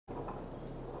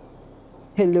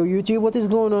Hello YouTube, what is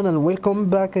going on, and welcome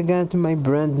back again to my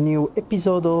brand new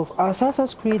episode of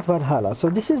Assassin's Creed Valhalla.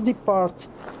 So this is the part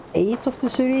 8 of the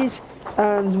series,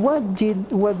 and what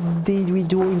did we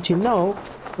do until now?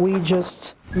 We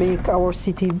just make our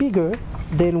city bigger.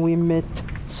 Then we met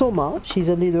Soma. She's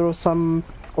a leader of some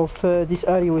of this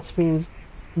area, which means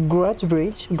Grand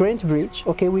Bridge.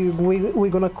 Okay, we're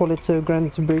gonna call it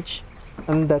Grand Bridge,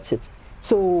 and that's it.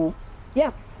 So yeah,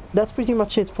 that's pretty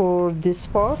much it for this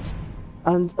part.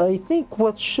 And I think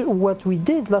what we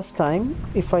did last time,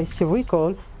 if I still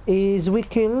recall, is we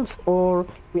killed or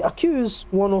we accused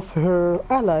one of her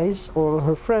allies or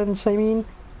her friends. I mean,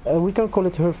 we can call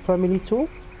it her family too,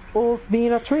 of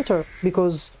being a traitor,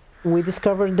 because we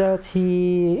discovered that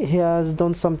he has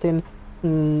done something.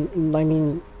 I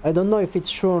mean, I don't know if it's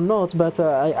true or not, but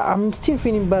I'm still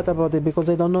feeling bad about it because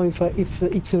I don't know if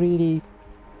it's really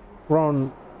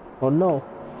wrong or no.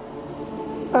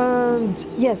 And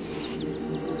yes,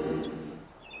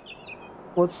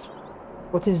 what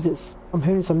is this? I'm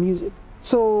hearing some music.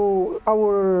 So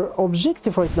our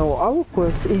objective right now, our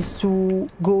quest, is to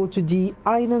go to the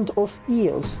island of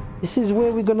Eos. This is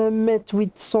where we're gonna meet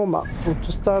with Soma or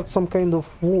to start some kind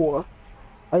of war.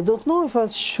 I don't know if I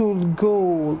should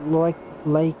go like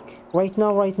right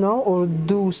now or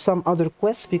do some other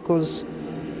quests, because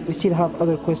we still have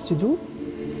other quests to do.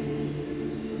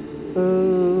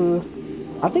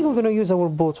 I think we're gonna use our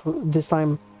boat this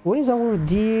time. Where is our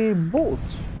dear boat?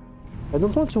 I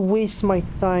don't want to waste my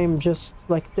time just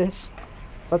like this,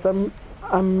 but I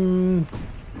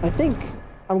think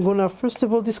I'm gonna first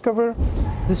of all discover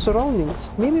the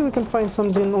surroundings. Maybe we can find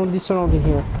something on the surrounding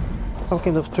here. Some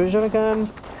kind of treasure again.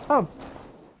 Ah,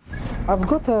 I've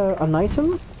got an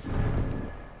item.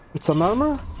 It's an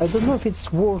armor. I don't know if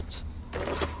it's worth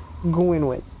going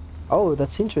with. Oh,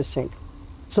 that's interesting.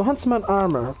 So huntsman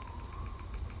armor.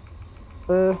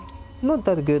 Not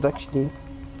that good actually.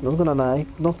 Not gonna lie,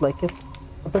 don't like it.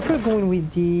 I prefer going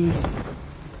with the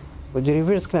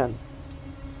reverse clan.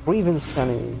 Raven's clan,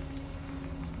 I mean.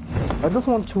 I don't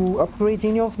want to upgrade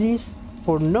any of these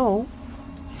for now,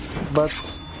 but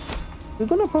we're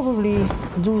gonna probably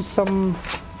do some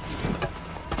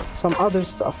other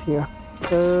stuff here.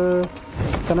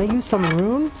 Can I use some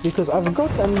rune? Because I've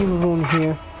got a new rune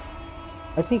here.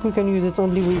 I think we can use it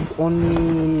only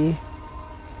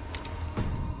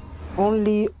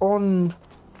on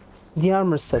the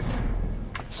armor set.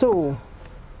 So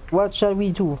what shall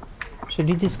we do? Should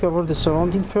we discover the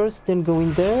surrounding first, then go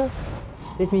in there?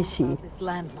 Let me see.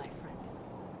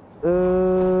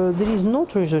 There is no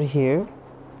treasure here.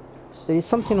 There is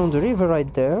something on the river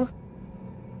right there.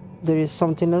 There is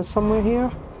something else somewhere here.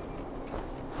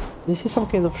 This is some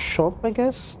kind of shop, I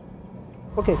guess.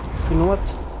 Okay, you know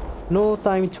what? No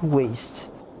time to waste.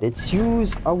 Let's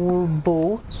use our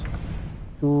boat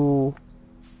to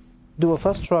do a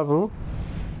fast travel.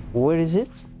 Where is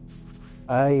it?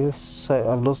 I've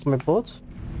lost my boat.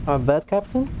 I'm a bad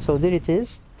captain. So there it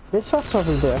is. Let's fast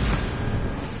travel there.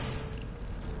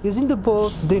 Using the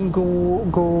boat, then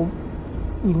go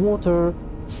in water,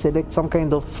 select some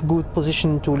kind of good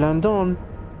position to land on,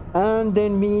 and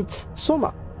then meet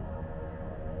Soma.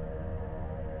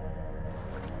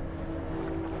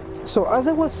 So as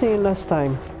I was saying last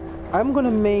time, I'm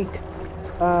gonna make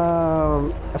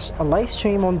a live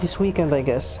stream on this weekend, I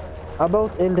guess,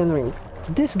 about Elden Ring.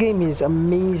 This game is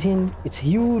amazing. It's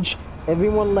huge.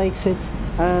 Everyone likes it,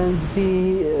 and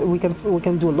we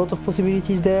can do a lot of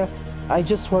possibilities there. I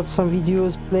just watched some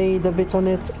videos, played a bit on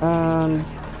it, and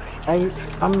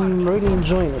I'm really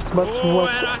enjoying it. But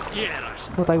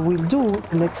what I will do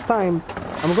next time,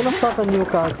 I'm gonna start a new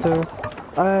character.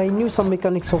 I knew some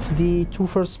mechanics of the two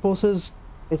first bosses.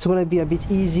 It's gonna be a bit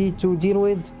easy to deal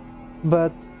with,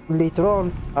 but later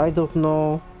on I don't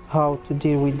know how to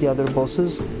deal with the other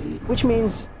bosses, which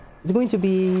means it's going to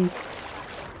be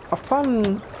a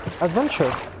fun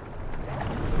adventure.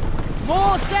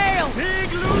 More sail!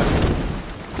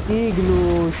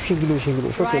 Igloo, shiggloo,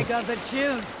 shiggloo. Okay.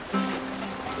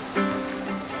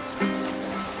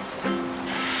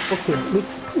 Okay,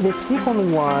 let's click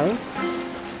on Y.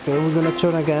 Okay, we're gonna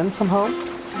turn again somehow.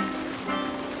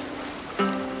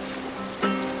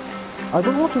 I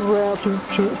don't want to raid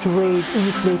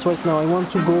any place right now. I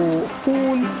want to go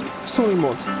full story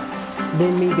mode.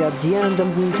 Then maybe at the end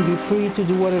I'm going to be free to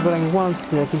do whatever I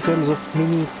want, like in terms of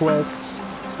mini quests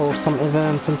or some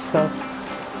events and stuff.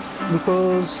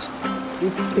 Because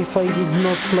if I did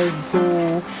not like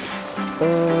go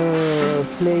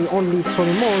play only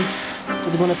story mode,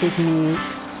 it's gonna take me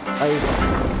like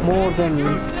more than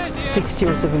 60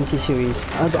 or 70 series.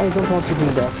 I don't want to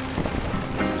do that.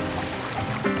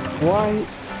 Why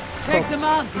Take the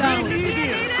mast down.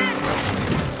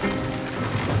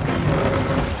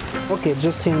 Okay,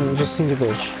 just in the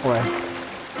bridge. Alright.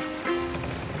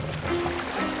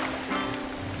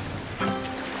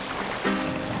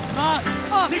 Mast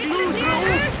up.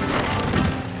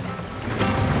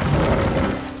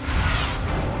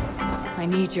 I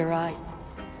need your eyes.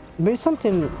 There is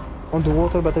something on the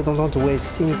water, but I don't want to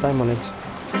waste any time on it.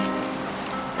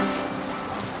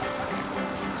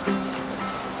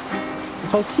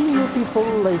 If I see you people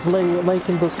like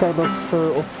in those kind of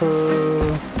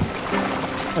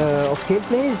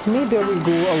gameplays, maybe I will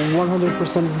go a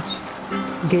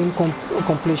 100% game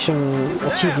completion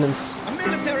achievements. A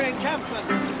military encampment.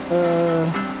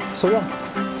 So yeah.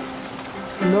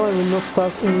 No, I will not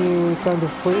start any kind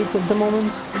of raid at the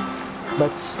moment,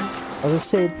 but as I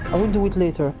said, I will do it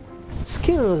later.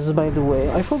 Skills, by the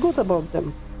way, I forgot about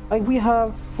them. We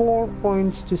have 4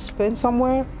 points to spend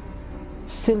somewhere.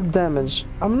 Still damage.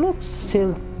 I'm not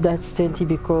still that stealthy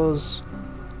because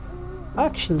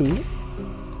actually,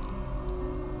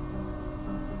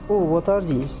 oh, what are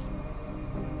these?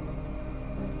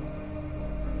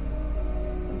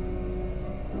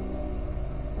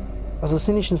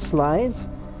 Assassination slide.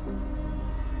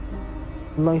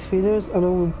 Light feeders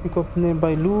allow pick up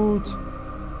nearby loot.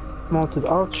 Mounted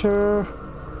archer.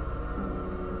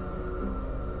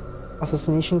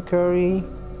 Assassination curry.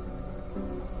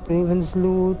 Raven's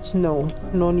loot.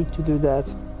 No need to do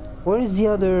that. Where is the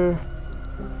other?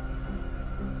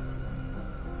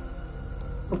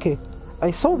 Okay,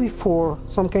 I saw before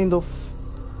some kind of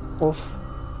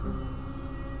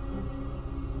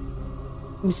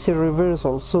missile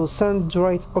reversal. So send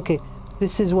right. Okay,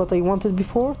 this is what I wanted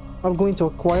before. I'm going to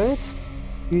acquire it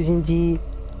using the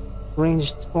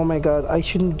ranged. Oh my god, I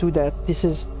shouldn't do that. This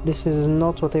is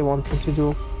not what I wanted to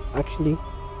do. Actually,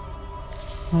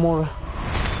 more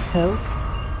health.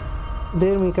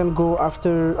 Then we can go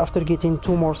after getting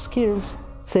 2 more skills.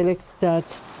 Select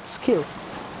that skill.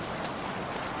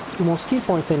 2 more skill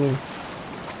points, I mean.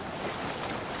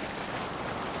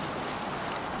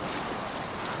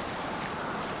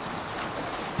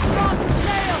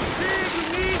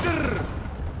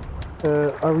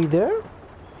 Are we there?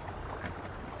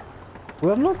 We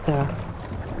are not there.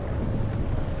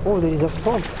 Oh, there is a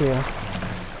fog here.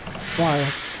 Why?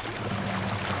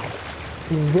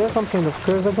 Is there some kind of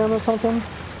curse again or something?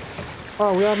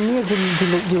 Oh, we are near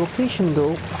the location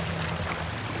though.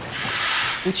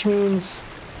 Which means...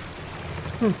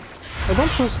 I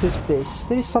don't trust this place.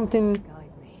 There is something...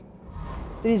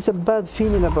 There is a bad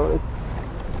feeling about it.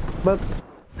 But,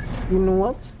 you know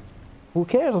what? Who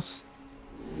cares?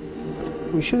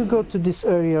 We should go to this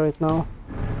area right now.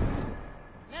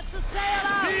 Let the sail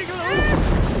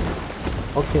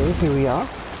out. Okay, here we are.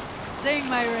 Sing,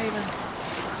 my ravens.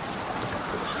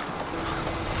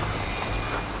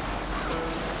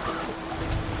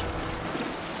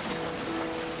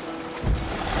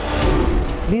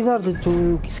 These are the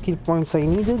 2 skill points I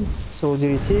needed. So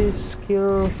there it is,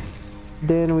 skill.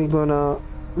 Then we're gonna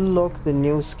lock the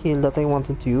new skill that I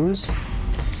wanted to use.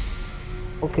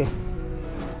 Okay.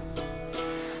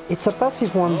 It's a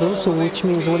passive one though, so which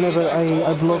means whenever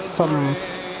I block some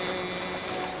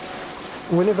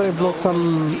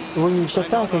ranged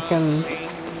attack, I can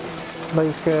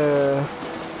like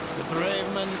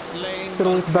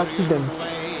throw it back to them.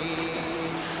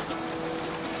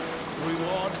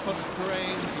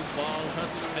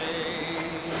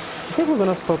 I think we're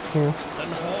gonna stop here.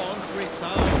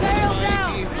 Sail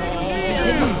down.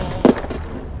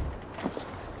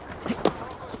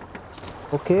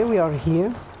 Okay, we are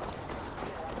here.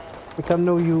 We can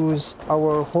now use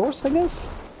our horse, I guess.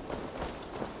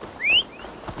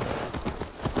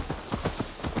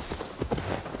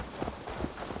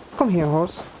 Come here,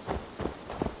 horse.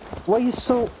 Why are you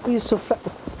so fat?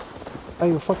 Are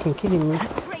you fucking kidding me?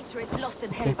 That traitor is lost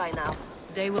in hell by now.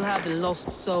 They will have the lost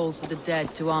souls of the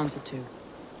dead to answer to.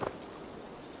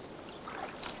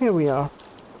 Here we are.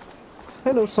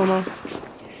 Hello, Soma.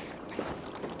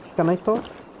 Can I talk?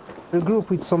 Regroup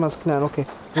with Soma's clan. Okay,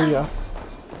 here we are.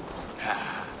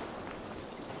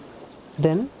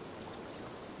 Then?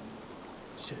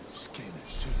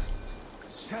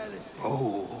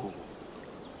 Oh.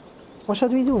 What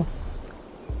should we do?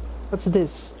 What's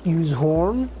this? Use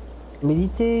horn?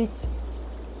 Meditate?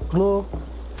 Glow?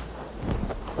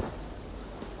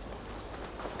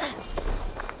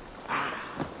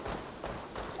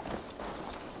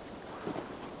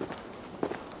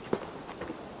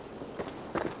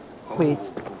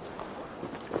 Wait.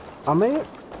 Am I?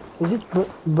 Is it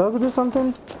bugged or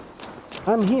something?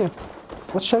 I'm here.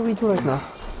 What shall we do right now?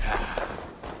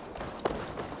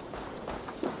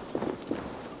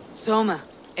 Soma,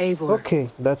 Eivor, Okay,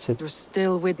 that's it. you're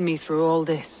still with me through all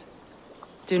this.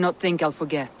 Do not think I'll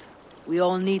forget. We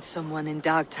all need someone in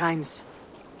dark times.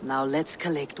 Now let's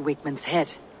collect Wickman's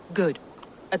head. Good.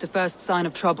 At the first sign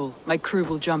of trouble, my crew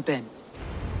will jump in.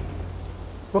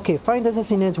 Okay, find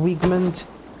assassinate Wigmund.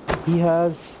 He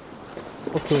has...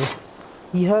 Okay.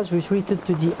 He has retreated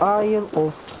to the Isle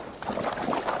of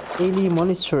Eli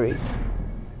Monastery.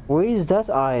 Where is that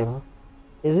isle?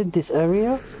 Is it this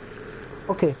area?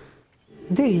 Okay.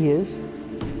 There he is.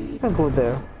 I can go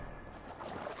there.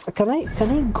 Can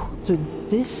I go to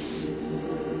this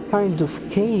kind of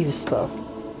cave stuff?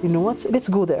 You know what? Let's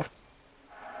go there.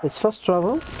 Let's fast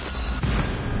travel.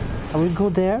 I will go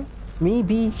there.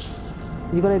 Maybe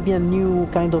it's gonna be a new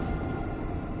kind of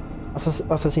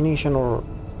assassination or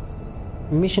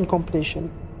mission completion.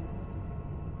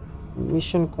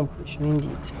 Mission completion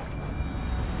indeed.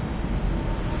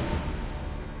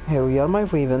 Here we are, my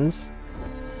ravens.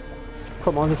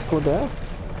 Come on, let's go there.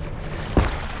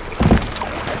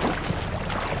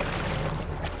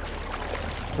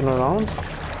 Turn around.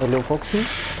 Hello, Foxy.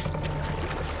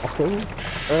 Okay.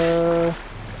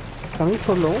 Can we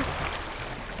follow?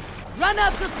 Run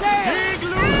up the sail!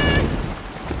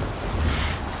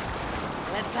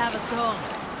 Let's have a song.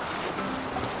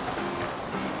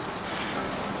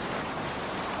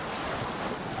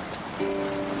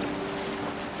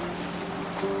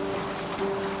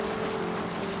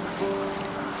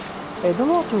 I don't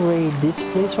know how to raid this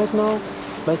place right now.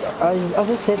 Like as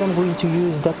I said, I'm going to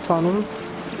use that cannon.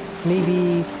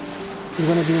 Maybe it's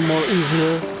gonna be more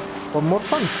easier or more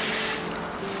fun.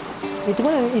 It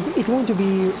going to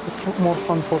be more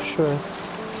fun for sure.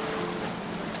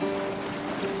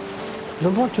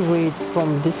 Don't want to raid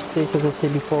from this place as I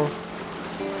said before.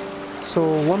 So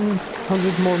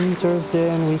 100 more meters,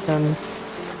 then we can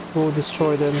go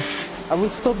destroy them. I will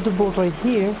stop the boat right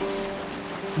here.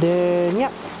 Then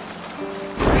yeah.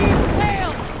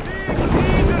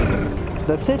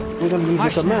 That's it. We're gonna leave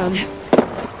the command.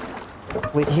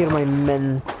 Wait here, my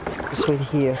men. Just wait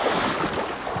here.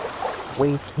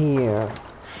 Wait here.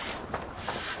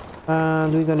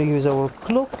 And we're gonna use our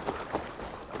cloak.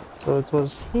 So it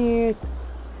was here.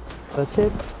 That's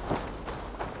it.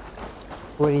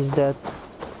 Where is that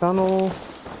tunnel?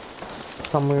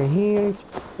 Somewhere here,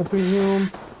 I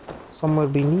presume. Somewhere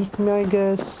beneath me, I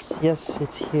guess. Yes,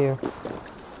 it's here.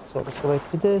 So let's go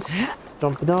like this.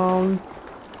 Jump down.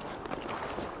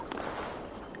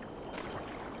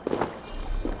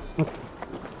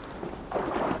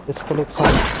 Let's collect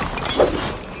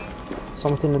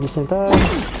something at the same time.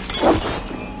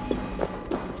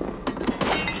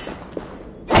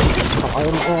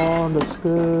 Iron on, that's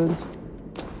good.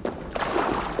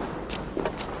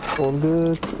 All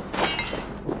good.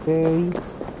 Okay.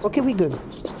 Okay, we good.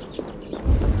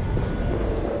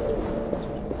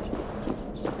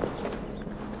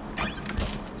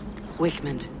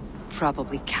 Wickman,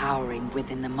 probably cowering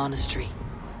within the monastery.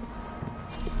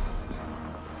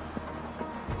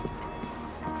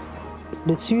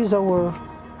 Let's use our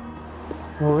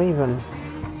raven.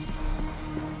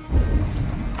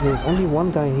 There's only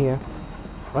one guy here,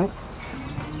 right?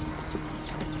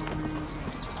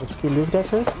 Let's kill this guy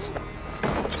first.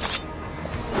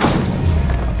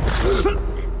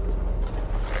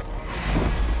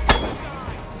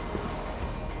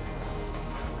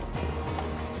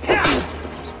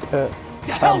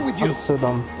 To hell with you! I'm so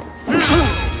dumb.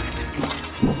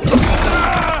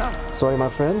 Sorry, my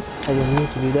friend. I didn't mean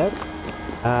to do that.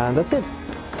 And that's it.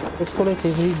 Let's collect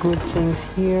every good things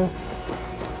here.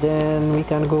 Then we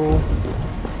can go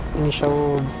finish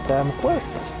our damn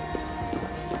quests.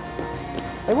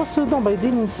 I was so dumb, I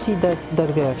didn't see that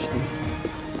guy actually.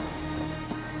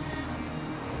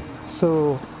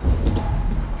 So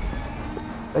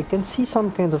I can see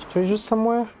some kind of treasure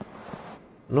somewhere.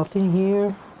 Nothing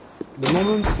here at the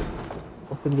moment.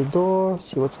 Open the door,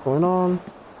 see what's going on.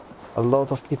 A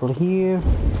lot of people here.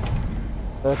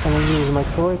 Can I use my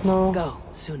car right now? Go,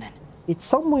 Sunan. It's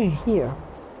somewhere here.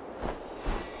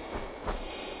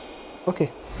 Okay.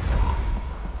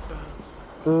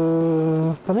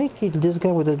 Can I kill this guy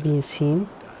without being seen?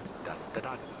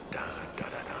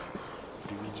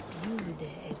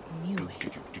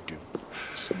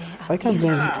 I can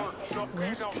blend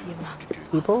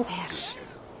people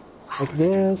like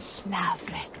this.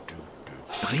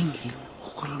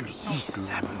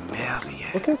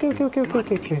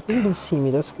 Okay. You didn't see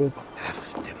me, that's good.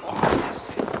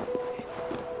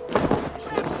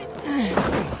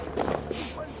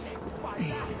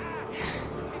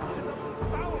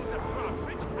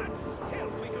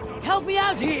 Help me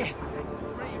out here!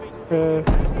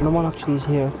 No one actually is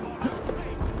here.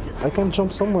 I can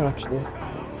jump somewhere actually.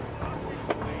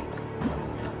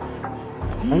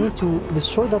 I need to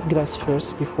destroy that grass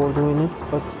first before doing it,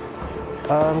 but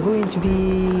I'm going to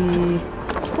be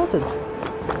spotted.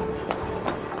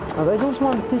 And I don't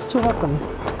want this to happen.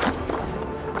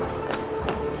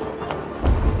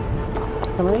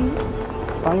 Can I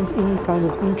find any kind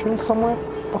of entrance somewhere?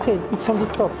 Okay, it's on the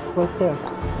top, right there.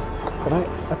 Can I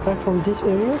attack from this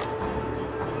area?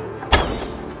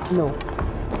 No.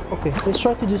 Okay, let's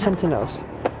try to do something else.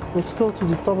 Let's go to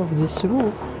the top of this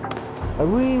roof.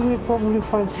 We will probably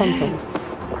find something.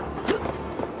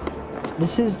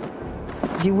 This is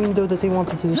the window that I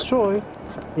wanted to destroy.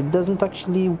 It doesn't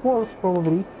actually work,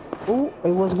 probably. Oh, I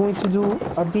was going to do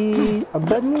a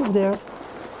bad move there.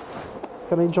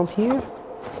 Can I jump here?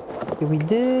 Okay, we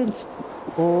did.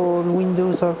 All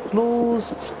windows are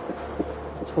closed.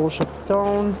 It's all shut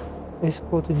down. Let's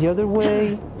go to the other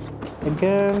way.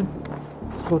 Again.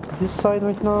 Let's go to this side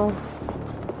right now.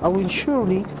 I will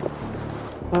surely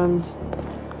find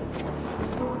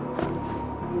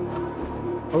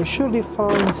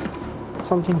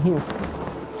something here.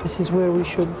 This is where we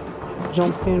should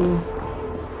jump in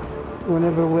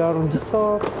whenever we are on the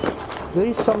top. There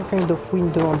is some kind of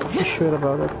window, I'm pretty sure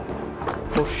about it.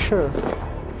 For sure.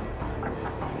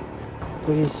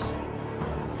 This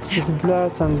is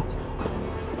glass and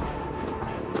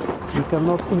you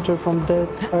cannot enter from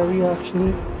that area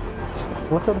actually.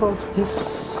 What about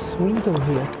this window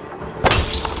here?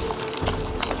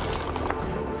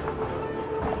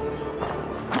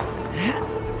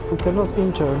 We cannot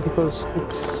enter because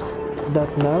it's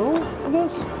that narrow, I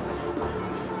guess?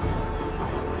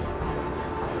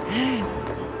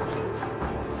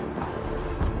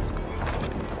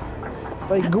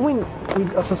 By going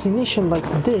with assassination like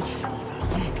this,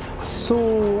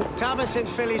 so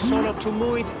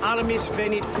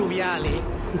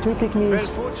it will take me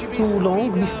too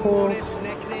long before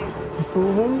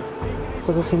improving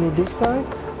to assassinate this guy.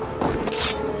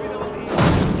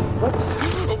 What?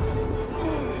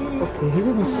 Okay, he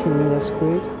didn't see me, that's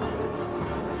great.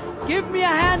 Give me a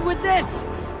hand with this!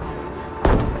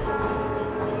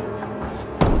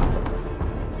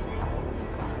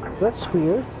 That's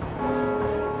weird.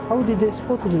 How did they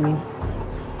spot me?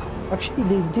 Actually,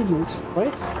 they didn't,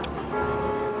 right?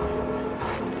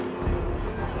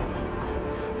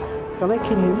 Can I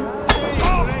kill him?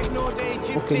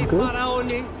 Okay, good.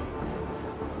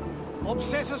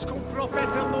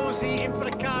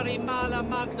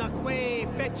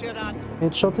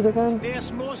 Headshot it again.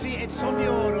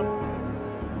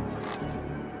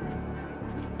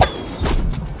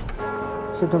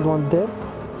 Second one dead.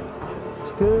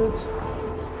 It's good.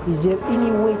 Is there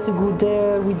any way to go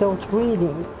there without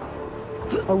raiding?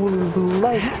 I would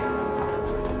like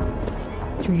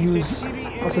to use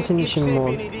assassination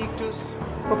mode.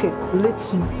 Okay,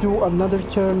 let's do another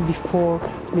turn before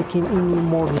making any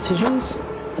more decisions.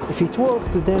 If it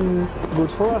worked, then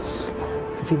good for us.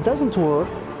 If it doesn't work,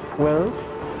 well,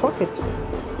 fuck it.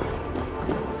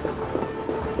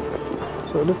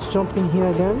 So let's jump in here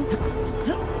again.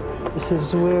 This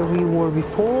is where we were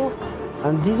before.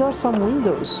 And these are some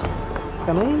windows.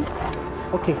 Can I?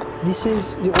 Okay, this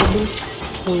is the only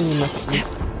room actually.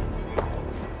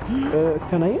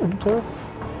 Can I enter?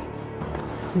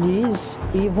 Please,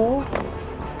 evil,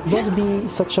 don't be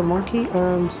such a monkey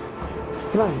and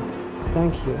climb.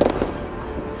 Thank you.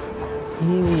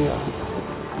 Here we are.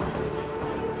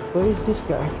 Where is this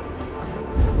guy?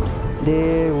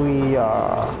 There we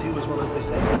are. Do as well as they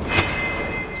say.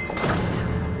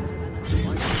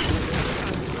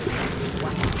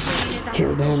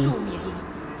 Kill them.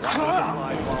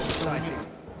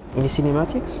 Any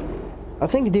cinematics? I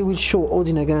think they will show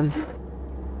Odin again.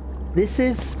 This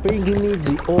is bringing me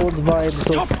the old vibes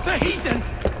of... Stop the heathen!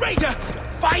 Raider!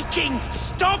 Viking!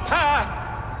 Stop her!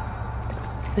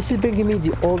 This is bringing me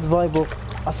the old vibe of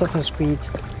Assassin's Creed.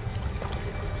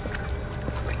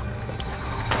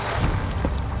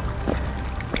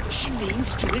 She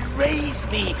means to erase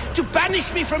me, to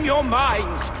banish me from your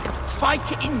minds.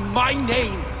 Fight in my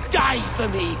name. Die for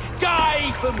me!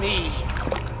 Die for me!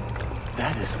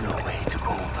 That is no way to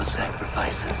call for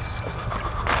sacrifices.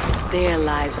 Their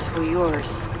lives for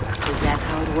yours. Is that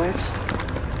how it works?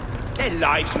 Their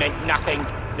lives meant nothing.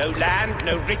 No land,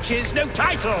 no riches, no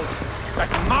titles. But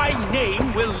my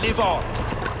name will live on.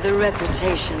 The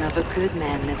reputation of a good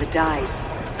man never dies.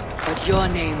 But your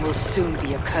name will soon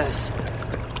be a curse.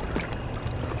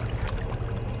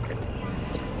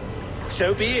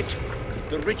 So be it.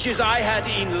 The riches I had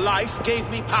in life gave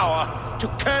me power. To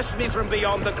curse me from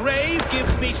beyond the grave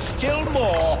gives me still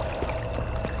more.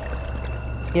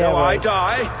 Yeah, Though right. I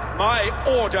die, my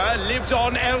order lives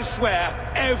on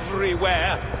elsewhere,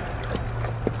 everywhere.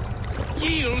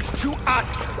 Yield to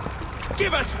us.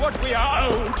 Give us what we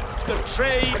are owed. The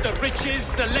trade, the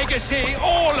riches, the legacy,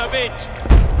 all of it.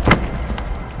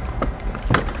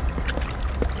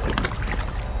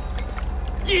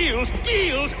 Yield!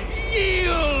 Yield!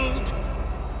 Yield!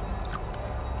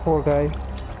 Poor guy.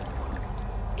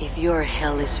 If your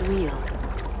hell is real,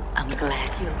 I'm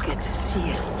glad you'll get to see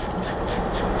it.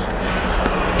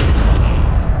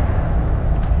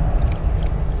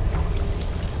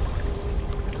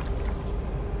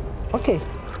 Okay.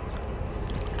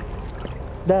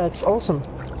 That's awesome.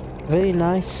 Very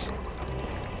nice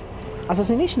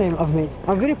assassination I've made.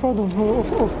 I'm very proud of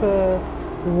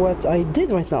what I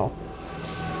did right now.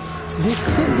 This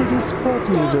Sid didn't spot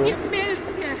me though.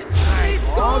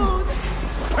 On!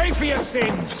 Pay for your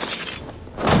sins!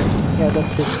 Yeah,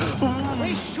 that's it.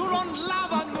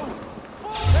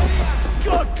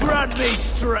 God grant me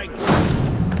strength!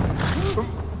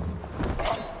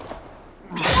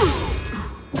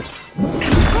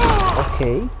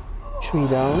 Okay. 3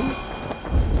 down.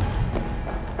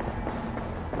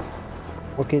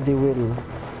 Okay, they will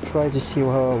try to see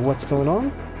what's going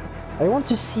on. I want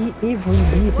to see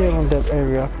every detail on that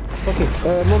area. Okay,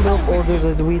 number of orders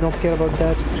that we don't care about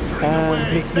that.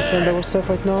 And let's defend ourselves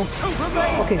right now.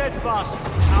 Okay.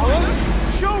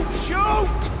 Shoot!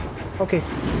 Shoot! Okay.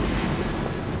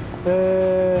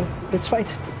 Let's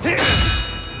fight.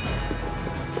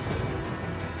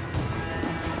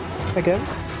 Again.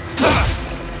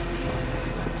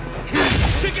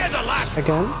 Together, lad!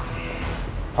 Again.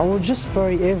 I will just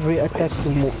parry every attack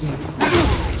you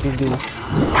do.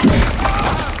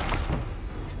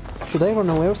 Should I run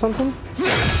away or something?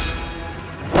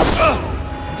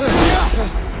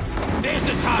 There's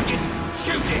the target!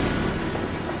 Shoot it!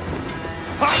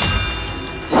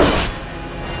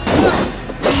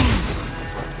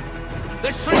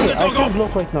 Let's string the I dog can up!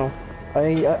 block right now.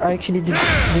 I actually did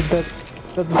that.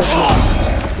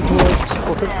 It worked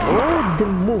perfect. Oh, the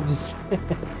moves.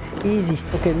 Easy.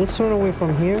 Okay, let's run away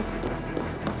from here.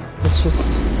 Let's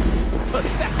just...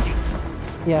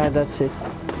 Yeah, that's it.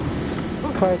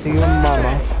 Cry to your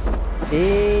mama.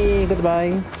 Hey,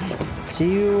 goodbye.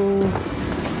 See you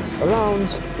around.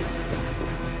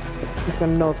 You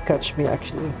cannot catch me,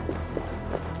 actually.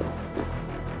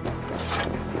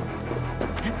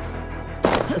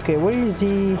 Okay, where is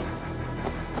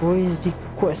the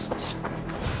quest?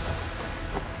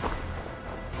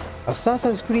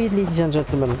 Assassin's Creed, ladies and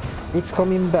gentlemen, it's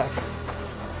coming back.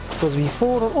 Because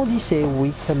before on Odyssey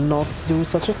we cannot do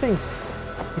such a thing.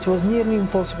 It was nearly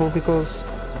impossible because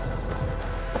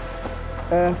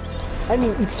I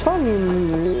mean, it's fun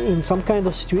in some kind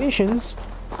of situations.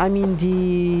 I mean,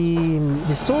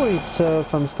 the story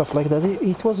itself and stuff like that,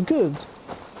 it was good.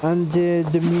 And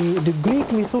the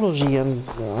Greek mythology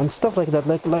and stuff like that,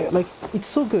 like it's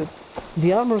so good.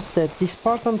 The armor set, the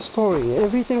Spartan story,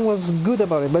 everything was good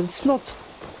about it, but it's not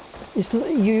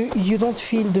you don't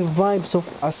feel the vibes of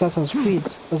Assassin's Creed,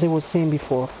 as I was saying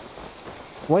before.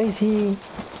 Why is he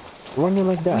running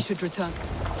like that? We should return.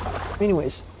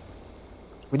 Anyways,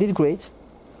 we did great.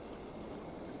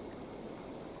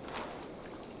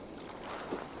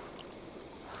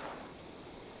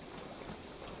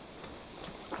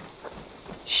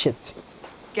 Shit.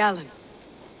 Galen,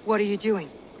 what are you doing?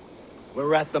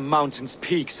 We're at the mountain's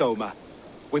peak, Soma,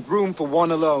 with room for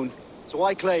one alone. So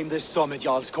I claim this summit,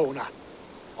 Jarl's Corner.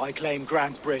 I claim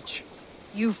Grant Bridge.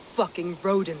 You fucking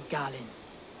rodent, Galen.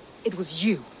 It was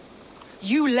you.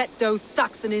 You let those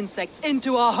Saxon insects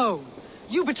into our home.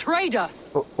 You betrayed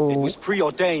us. It was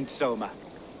preordained, Soma.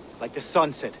 Like the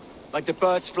sunset, like the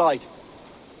bird's flight.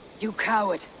 You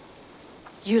coward.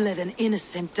 You let an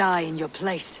innocent die in your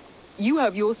place. You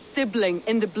have your sibling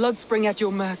in the Bloodspring at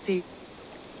your mercy.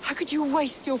 How could you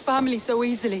waste your family so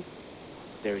easily?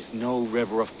 There is no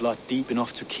river of blood deep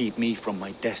enough to keep me from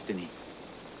my destiny.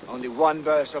 Only one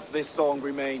verse of this song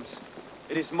remains.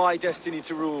 It is my destiny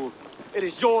to rule. It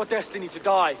is your destiny to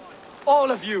die. All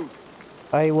of you.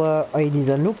 I did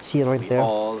a loopsie right We there.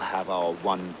 all have our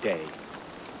one day.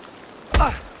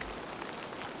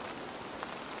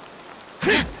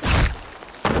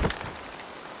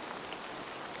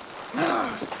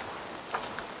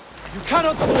 You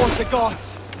cannot thwart the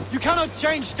gods! You cannot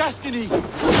change destiny!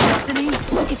 Destiny?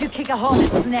 If you kick a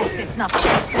hornet's nest, it's not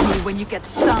destiny when you get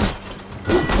stung.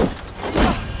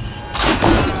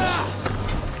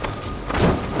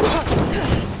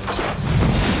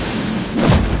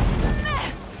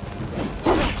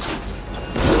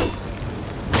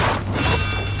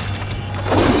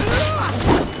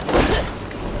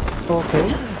 Okay,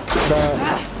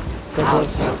 that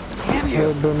was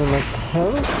burning like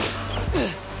hell.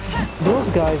 Those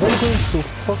guys, I'm going to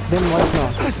fuck them right now.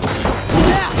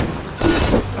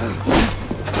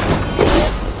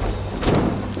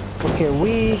 Okay,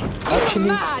 we actually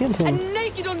Mad killed him. and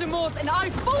naked on the moors, and I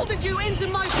folded you into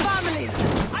my family.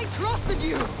 I trusted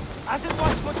you. As it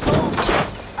was foretold,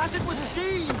 as it was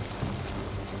seen.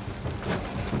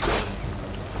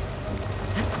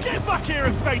 Get back here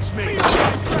and face me!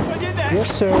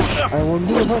 Yes, sir. I will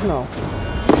do it right now.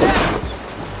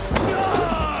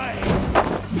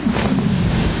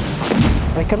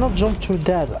 I cannot jump through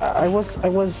that. I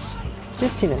was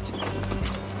destined.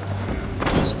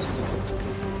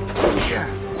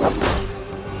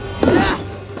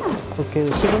 Okay,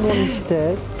 the second one is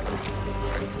dead.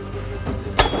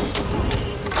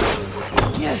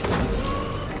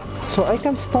 So I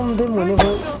can stun them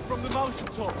whenever. From the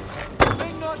mountaintop.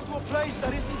 Bring not to a place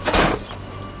that isn't yours.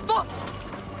 Fuck!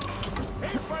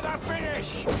 In for the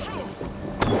finish!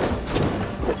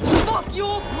 Fuck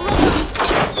your prophecy!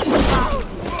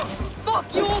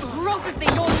 Fuck your prophecy!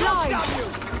 Your lies!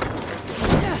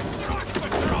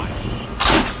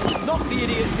 Knock the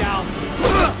idiot down!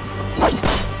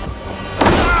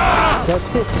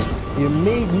 That's it. You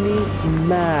made me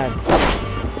mad.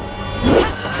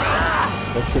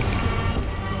 That's it.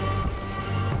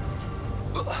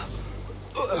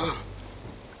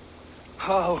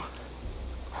 How?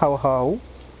 How?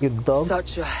 You dog?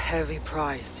 Such a heavy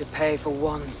price to pay for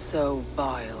one so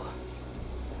vile.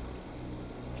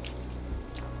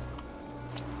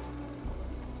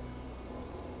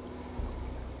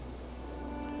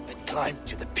 I climbed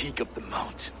to the peak of the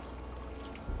mountain.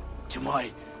 To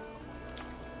my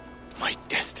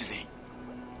destiny.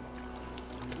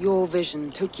 Your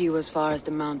vision took you as far as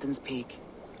the mountain's peak.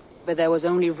 But there was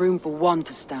only room for one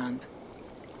to stand.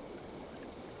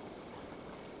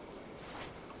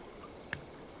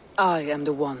 I am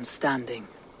the one standing.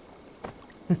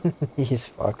 He's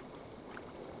fucked.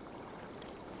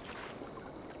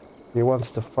 He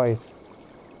wants to fight.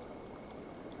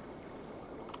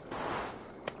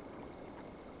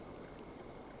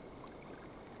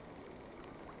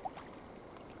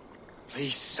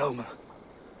 Please, Soma.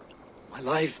 My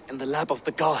life in the lap of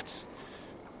the gods.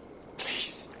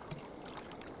 Please.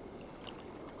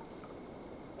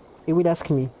 He will ask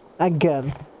me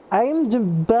again. I am the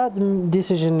bad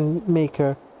decision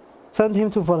maker. Send him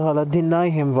to Valhalla. Deny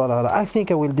him Valhalla. I think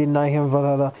I will deny him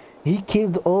Valhalla. He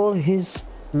killed all his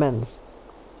men.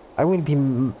 I will be...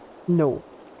 No.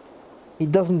 He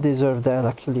doesn't deserve that,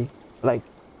 actually. Like,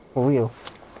 for real.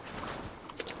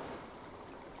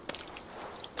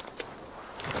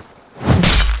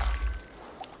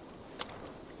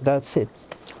 That's it.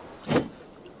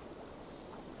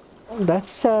 That's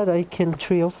sad. I killed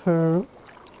 3 of her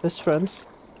best friends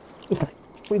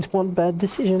with one bad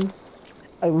decision.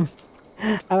 I'm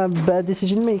a bad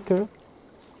decision maker.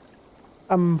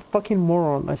 I'm a fucking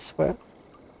moron, I swear.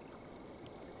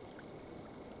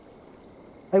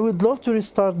 I would love to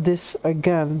restart this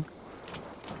again.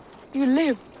 You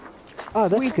live. Ah,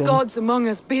 that's Sweet good. gods among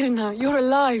us, Birna, you're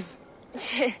alive.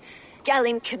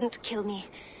 Galen couldn't kill me.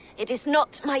 It is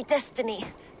not my destiny.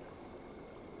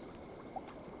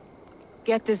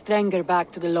 Get this Drenger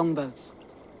back to the longboats.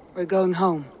 We're going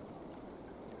home.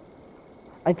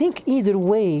 I think either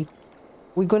way,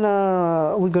 we're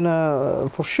gonna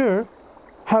for sure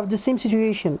have the same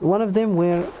situation. One of them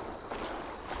where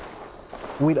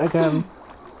we'll again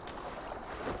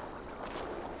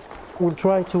we'll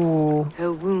try to.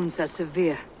 Her wounds are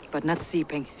severe, but not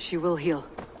seeping. She will heal.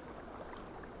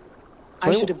 I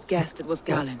So- should have guessed it was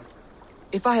Galen.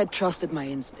 If I had trusted my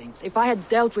instincts, if I had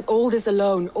dealt with all this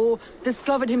alone, or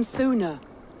discovered him sooner.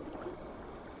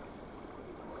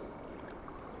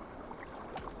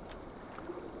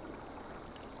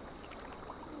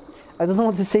 I don't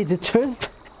want to say the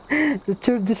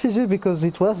third decision because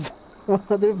it was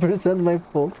 100% my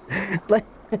fault. Like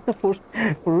for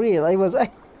real, I was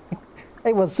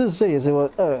so serious. It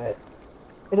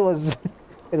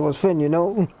was fun, you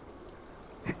know.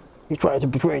 He tried to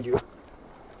betray you,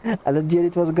 and at the end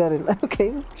it was Garen.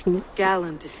 Okay, actually.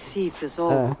 Galen deceived us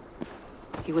all.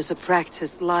 He was a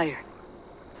practiced liar.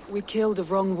 We killed the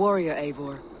wrong warrior,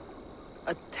 Eivor.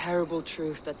 A terrible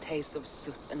truth that tastes of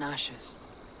soot and ashes.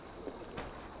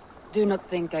 Do not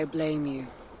think I blame you.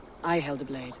 I held the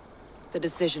blade. The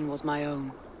decision was my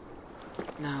own.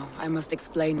 Now, I must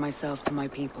explain myself to my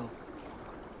people.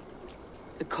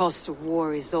 The cost of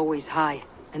war is always high,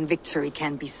 and victory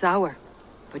can be sour.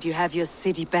 But you have your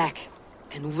city back,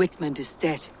 and Wickman is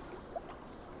dead.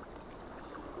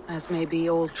 As may be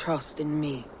all trust in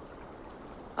me.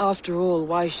 After all,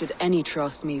 why should any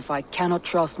trust me if I cannot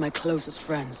trust my closest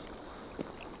friends?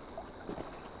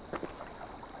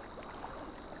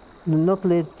 Do not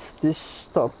let this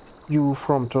stop you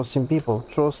from trusting people.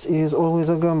 Trust is always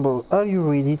a gamble. Are you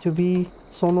ready to be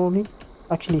so lonely?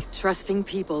 actually. Trusting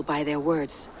people by their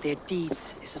words, their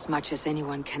deeds, is as much as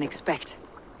anyone can expect.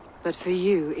 But for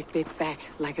you, it bit back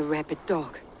like a rabid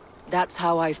dog. That's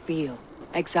how I feel.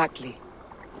 Exactly.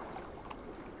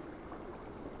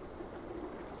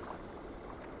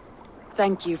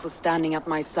 Thank you for standing at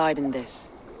my side in this.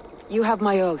 You have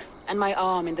my oath, and my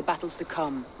arm in the battles to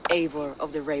come, Eivor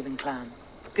of the Raven clan.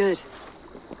 Good.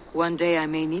 One day I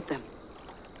may need them.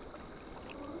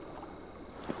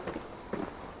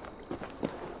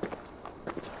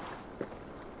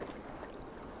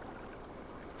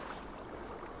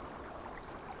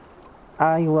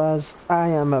 I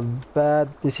am a bad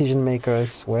decision maker, I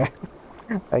swear.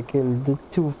 I killed the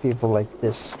two people like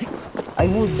this. I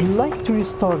would like to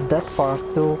restart that part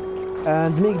though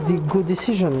and make the good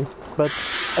decision, but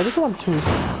I don't want to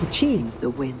cheat. Seems the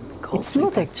wind calls It's me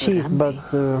not a back to cheat, Randy.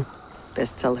 but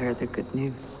Best tell her the good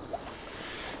news.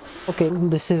 okay,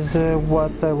 this is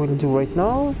what I will do right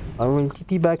now. I will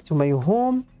TP back to my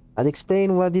home and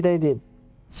explain what did I did.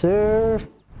 Sir,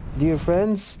 dear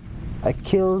friends, I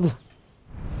killed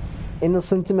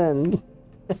innocent men.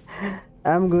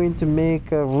 I'm going to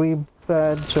make a really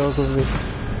bad joke of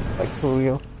it, like for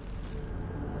real.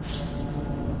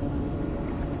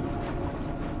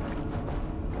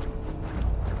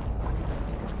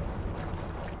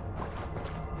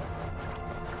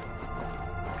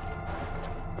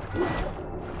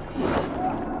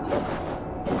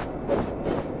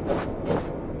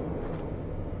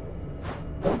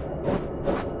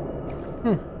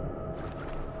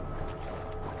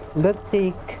 That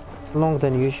take longer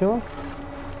than usual.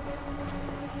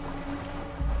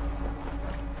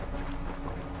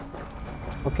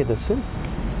 Okay, that's it.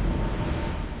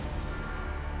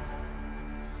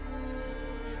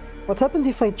 What happened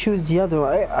if I choose the other?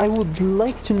 I would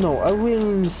like to know. I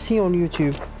will see on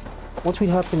YouTube what will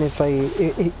happen if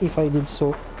I did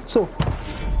so. So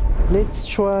let's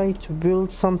try to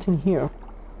build something here.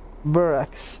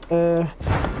 Barracks.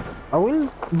 I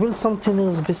will build something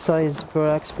else besides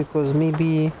barracks because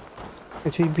maybe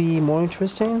it will be more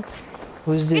interesting.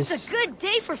 Who's this? It's a good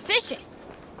day for fishing.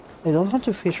 I don't want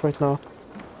to fish right now.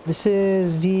 This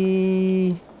is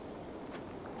the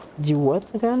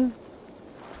what again?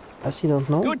 I still don't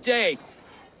know. Good day.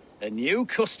 A new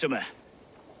customer.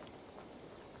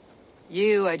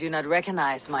 You I do not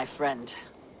recognize, my friend.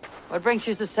 What brings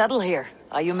you to settle here?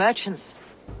 Are you merchants?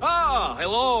 Ah,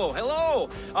 hello, hello.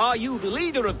 Are you the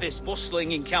leader of this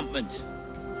bustling encampment?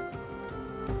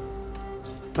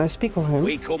 I speak of him.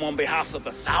 We come on behalf of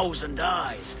 1,000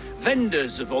 Eyes,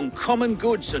 vendors of uncommon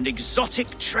goods and exotic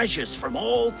treasures from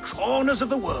all corners of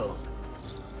the world.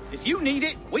 If you need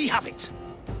it, we have it.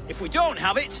 If we don't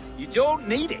have it, you don't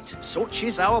need it. Such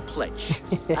is our pledge.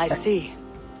 I see.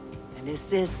 And is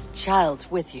this child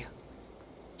with you?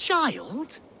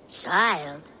 Child?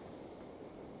 Child?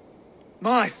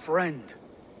 My friend,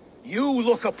 you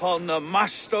look upon the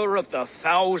master of the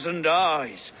 1,000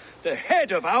 Eyes, the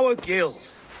head of our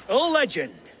guild, a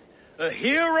legend, a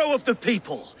hero of the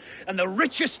people, and the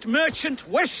richest merchant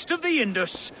west of the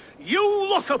Indus. You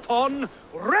look upon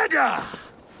Reda!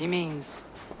 He means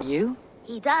you?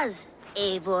 He does,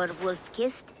 Eivor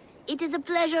Wolf-Kissed. It is a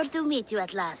pleasure to meet you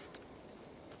at last.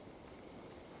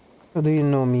 How do you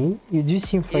know me? You do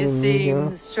seem You familiar.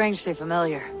 seem strangely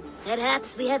familiar.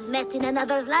 Perhaps we have met in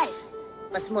another life,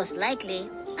 but most likely,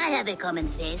 I have a common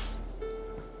face.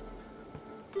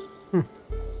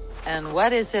 And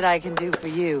what is it I can do for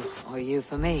you, or you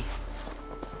for me?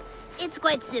 It's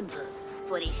quite simple.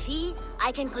 For a fee,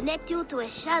 I can connect you to a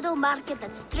shadow market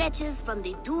that stretches from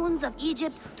the dunes of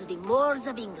Egypt to the moors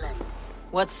of England.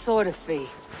 What sort of fee?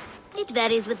 It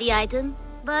varies with the item,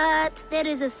 but there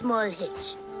is a small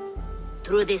hitch.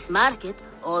 Through this market,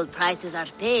 all prices are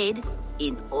paid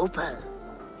in opal.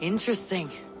 Interesting.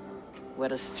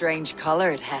 What a strange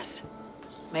color it has.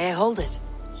 May I hold it?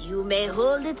 You may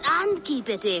hold it and keep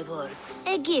it, Eivor.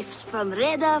 A gift from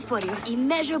Reda for your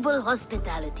immeasurable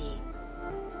hospitality.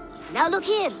 Now look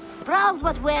here. Browse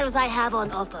what wares I have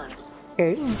on offer.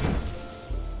 Okay.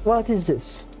 What is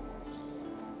this?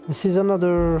 This is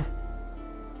another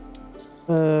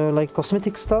like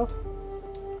cosmetic stuff.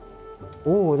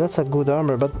 Oh, that's a good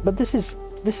armor, but this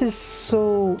is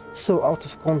so out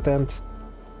of content.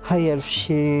 High elf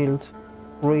shield,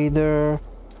 raider.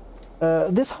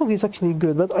 This hog is actually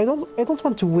good, but I don't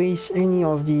want to waste any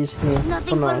of these here.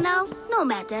 Nothing for now? No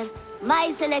matter.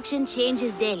 My selection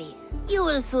changes daily. You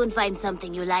will soon find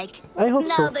something you like. I hope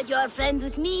now so. that you are friends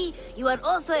with me, you are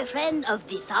also a friend of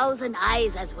the 1,000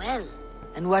 Eyes as well.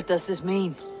 And what does this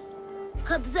mean?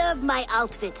 Observe my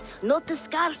outfit, note the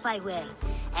scarf I wear.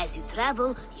 As you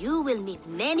travel, you will meet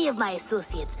many of my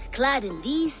associates clad in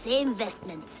these same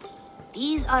vestments.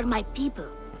 These are my people,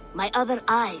 my other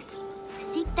eyes.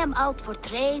 Seek them out for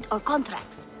trade or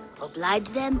contracts. Oblige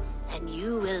them, and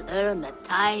you will earn a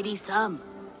tidy sum.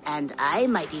 And I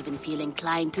might even feel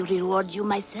inclined to reward you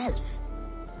myself.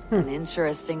 An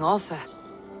interesting offer.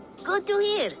 Good to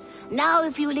hear. Now,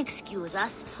 if you'll excuse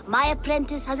us, my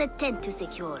apprentice has a tent to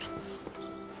secure.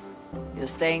 You're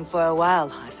staying for a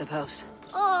while, I suppose.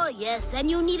 Oh, yes,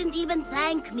 and you needn't even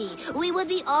thank me. We would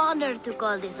be honored to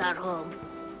call this our home.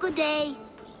 Good day.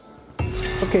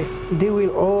 Okay, they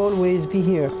will always be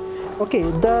here. Okay,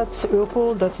 that's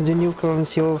Opal. That's the new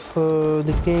currency of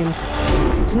this game.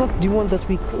 It's not the one that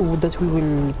we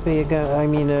will pay again. I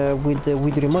mean, with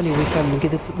the money we can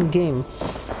get it in game,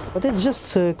 but it's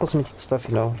just cosmetic stuff,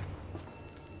 you know.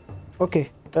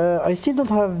 Okay, I still don't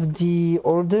have the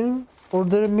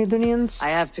order medallions. I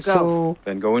have to go. So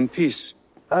Then go in peace.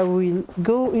 I will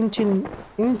go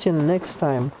until next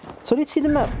time. So let's see the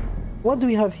map. What do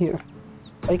we have here?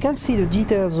 I can't see the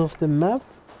details of the map.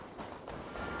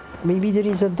 Maybe there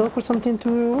is a dock or something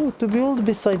to build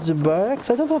besides the barracks.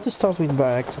 I don't want to start with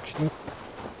barracks, actually.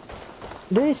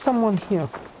 There is someone here.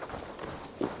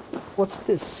 What's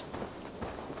this?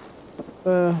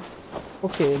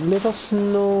 Okay, let us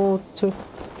not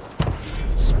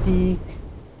speak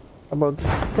about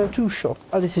this tattoo shop.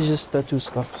 Ah, this is just tattoo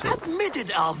stuff. So. Admit it,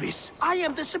 Alvis. I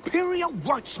am the superior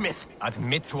wordsmith.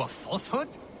 Admit to a falsehood?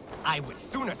 I would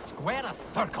sooner square a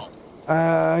circle.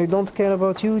 I don't care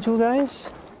about you two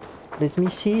guys. Let me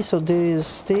see. So there is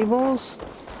stables.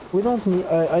 We don't need.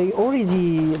 I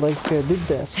already did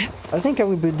this. I think I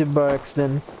will build the barracks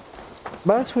then.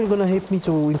 Barracks will gonna help me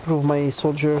to improve my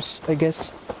soldiers, I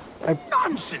guess.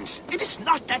 Nonsense! It is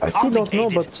not that I still complicated.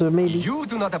 don't know, but maybe. You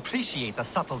do not appreciate the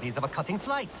subtleties of a cutting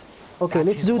flight. Okay, That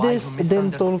let's is do why this. you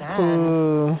Then talk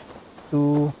misunderstand.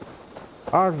 to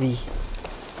RV.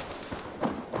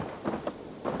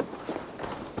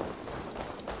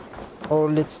 Or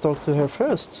let's talk to her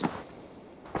first.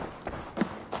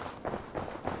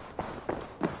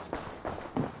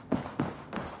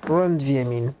 Rundvi, I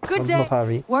mean. Good Not day.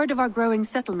 Harvey. Word of our growing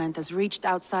settlement has reached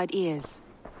outside ears.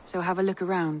 So have a look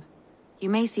around. You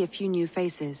may see a few new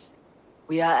faces.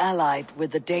 We are allied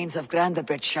with the Danes of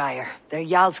Grandabridgeshire. Their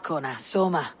Jarlskona,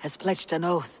 Soma, has pledged an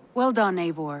oath. Well done,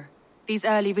 Eivor. These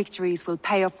early victories will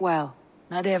pay off well.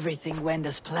 Not everything went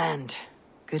as planned.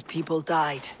 Good people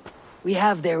died. We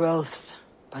have their oaths,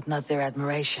 but not their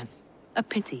admiration. A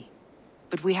pity.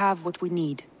 But we have what we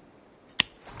need.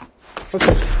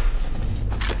 Okay.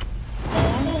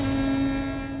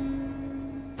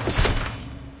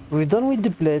 We're done with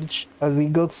the pledge, and we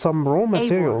got some raw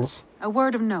materials. Eivor, a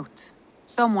word of note.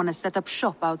 Someone has set up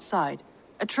shop outside.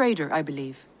 A trader, I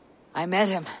believe. I met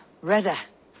him. Reda.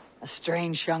 A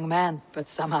strange young man, but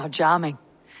somehow charming.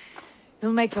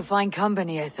 He'll make for fine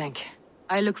company, I think.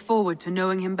 I look forward to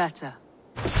knowing him better.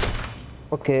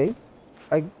 Okay.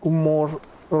 I got more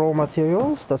raw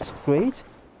materials. That's great.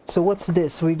 So what's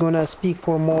this? We're gonna speak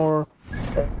for more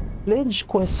pledge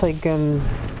quests, I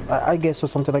guess, or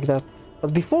something like that.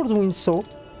 But before doing so,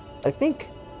 I think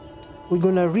we're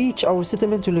gonna reach our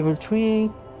settlement to level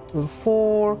 3, level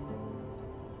 4,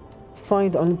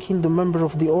 find and kill the member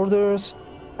of the orders,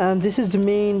 and this is the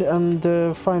main and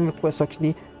final quest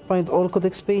actually. Find all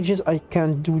codex pages. I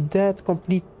can do that.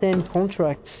 Complete 10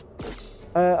 contracts.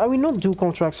 I will not do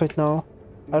contracts right now.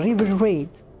 A river raid.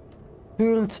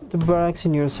 Build the barracks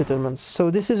in your settlements. So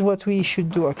this is what we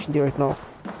should do actually right now.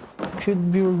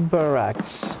 Should build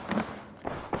barracks.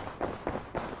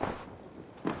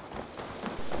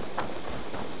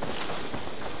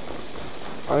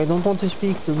 I don't want to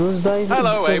speak to those guys.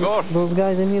 Hello, Eivor. Those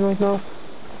guys I mean right now,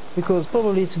 because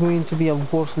probably it's going to be a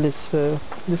worthless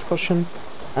discussion,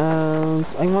 and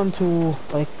I want to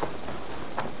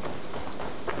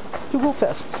go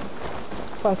fast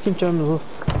in terms of.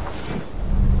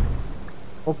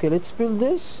 Okay, let's build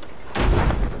this.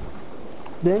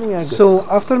 Then we are good. So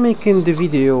after making the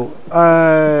video,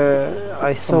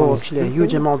 I saw actually a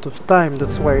huge amount of time.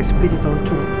 That's why I split it on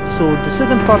 2. So the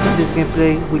second part of this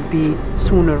gameplay will be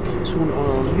soon on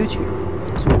YouTube.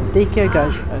 So take care,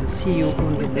 guys, and see you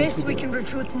on the next video. With this, we can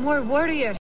recruit more warriors.